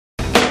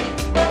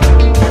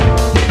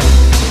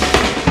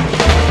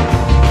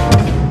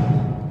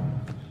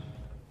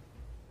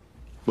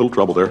Little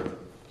trouble there.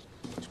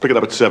 Let's pick it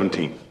up at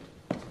 17.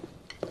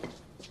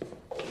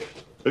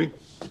 Ready?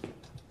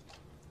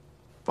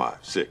 5,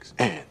 6,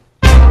 and.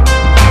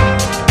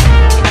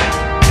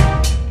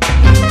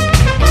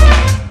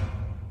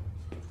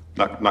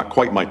 Not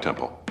quite my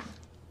tempo.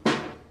 Here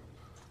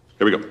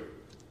we go.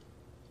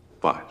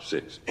 5,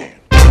 6, and.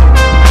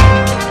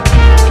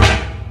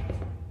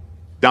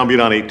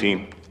 Downbeat on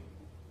 18.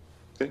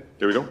 Okay,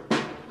 here we go.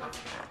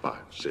 5,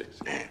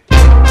 6, and.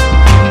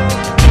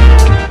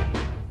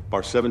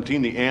 Bar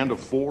 17, the and of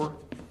 4.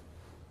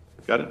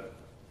 Got it?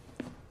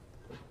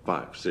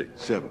 5,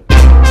 6, 7.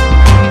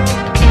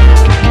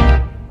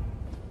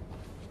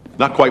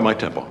 Not quite my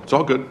tempo. It's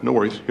all good. No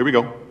worries. Here we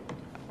go.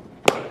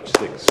 5,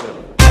 6,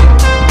 7.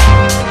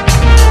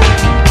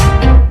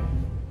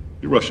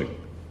 You're rushing.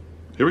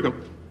 Here we go.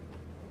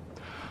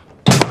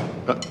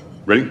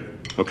 Ready?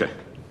 Okay.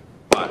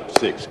 5,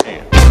 6,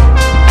 and.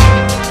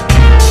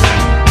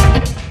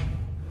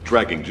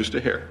 Dragging just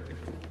a hair.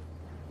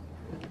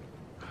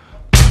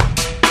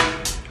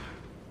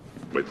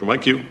 Wait for my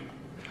cue.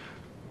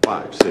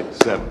 5, 6,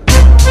 7.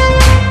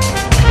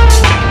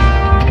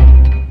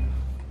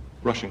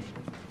 Rushing.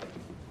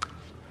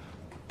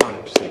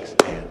 5, 6,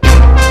 and.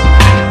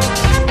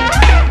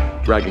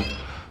 Dragging.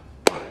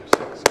 5,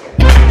 6,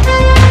 and.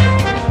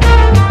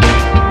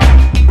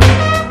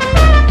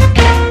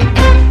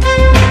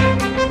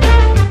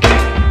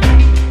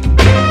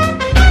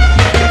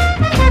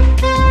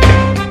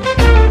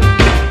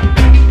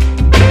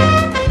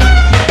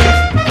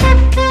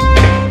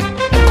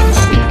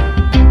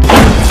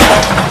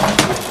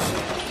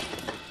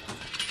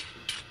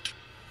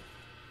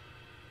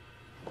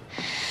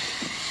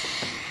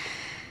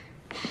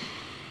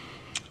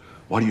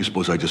 Why do you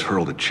suppose I just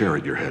hurled a chair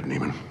at your head,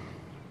 Neiman?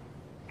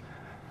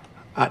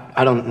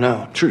 I don't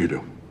know. Sure you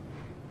do.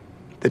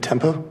 The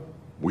tempo?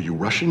 Were you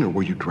rushing or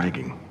were you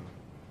dragging?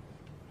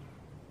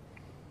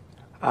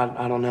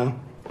 I don't know.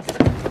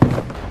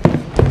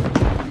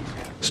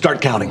 Start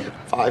counting.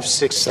 5,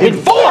 6, 7. In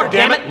 4,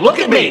 damn it! Look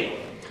at me!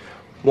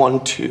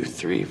 1, 2,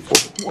 3,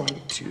 4. 1,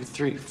 2,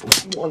 3, 4.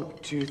 1,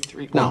 2,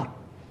 3. Now,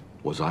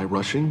 was I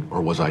rushing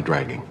or was I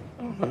dragging?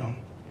 I don't know.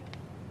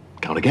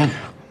 Count again.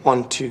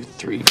 1, 2,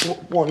 3, 4.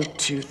 1,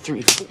 2,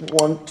 3, 4.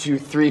 1, 2,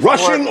 3, 4.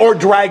 Rushing or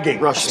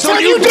dragging? Rushing. So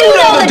you do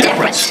know the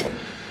difference!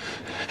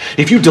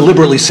 If you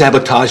deliberately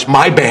sabotage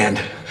my band,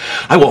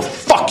 I will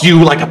fuck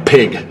you like a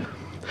pig.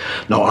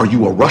 Now, are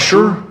you a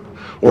rusher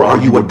or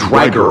are you a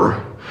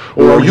dragger?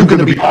 Or are you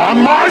gonna be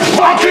on my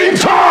fucking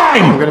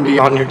time? I'm gonna be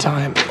on your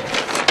time.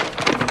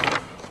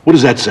 What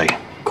does that say?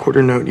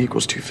 Quarter note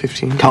equals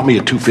 215. Count me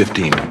at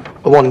 215.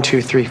 1,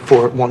 2, 3,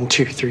 4. 1,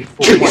 2, 3,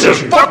 4.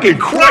 Jesus fucking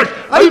Christ!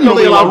 I didn't know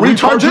they allowed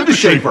retards into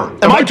Schaefer.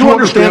 Am I to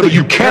understand that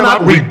you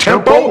cannot read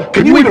tempo?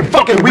 Can you even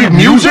fucking read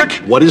music?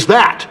 What is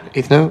that?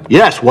 8th note?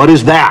 Yes, what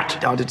is that?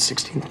 Dotted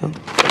 16th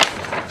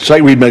note.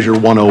 Sight read measure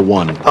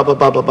 101. Bubba,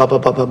 bubba,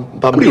 bubba, bubba,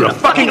 bubba. What are you, a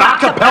fucking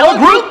acapella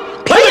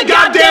group? Play the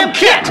goddamn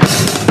kit!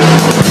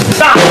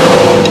 Stop!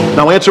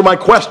 Now answer my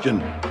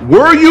question.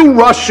 Were you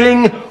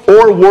rushing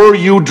or were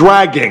you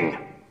dragging?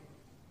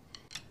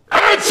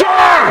 Answer!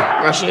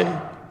 Rushing.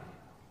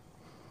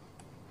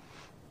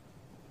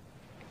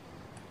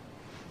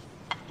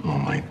 Oh,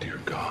 my dear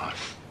God.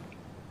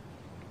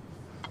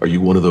 Are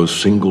you one of those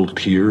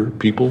single-tier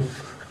people?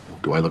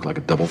 Do I look like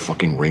a double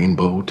fucking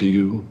rainbow to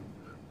you?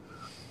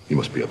 You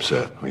must be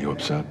upset. Are you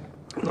upset?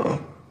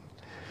 No.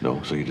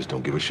 No, so you just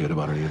don't give a shit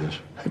about any of this?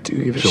 I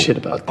do give a shit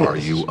about this. Are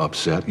you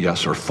upset?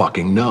 Yes or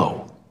fucking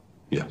no?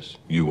 Yes,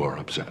 you are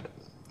upset.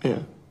 Yeah.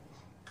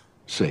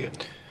 Say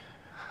it.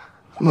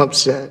 I'm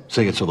upset.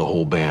 Say it so the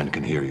whole band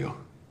can hear you.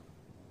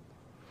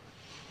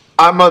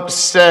 I'm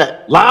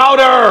upset.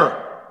 Louder!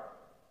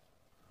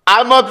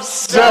 I'm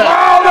upset.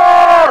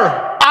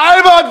 Louder!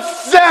 I'm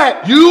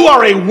upset. You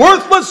are a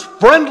worthless,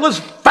 friendless,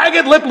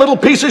 faggot-lipped little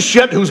piece of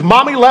shit whose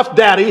mommy left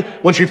daddy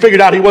when she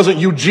figured out he wasn't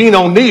Eugene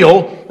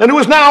O'Neill, and who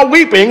is now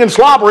weeping and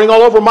slobbering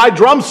all over my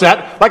drum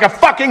set like a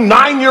fucking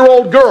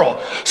 9-year-old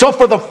girl. So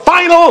for the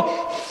final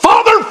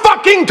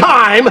father-fucking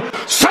time,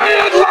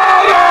 say it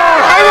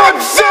louder! I'm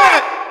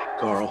upset.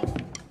 Carl,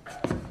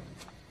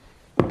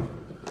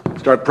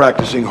 start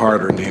practicing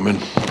harder, Neiman.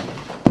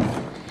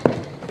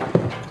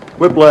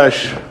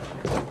 Whiplash,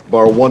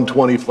 bar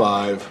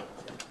 125,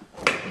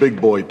 big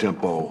boy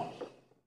tempo.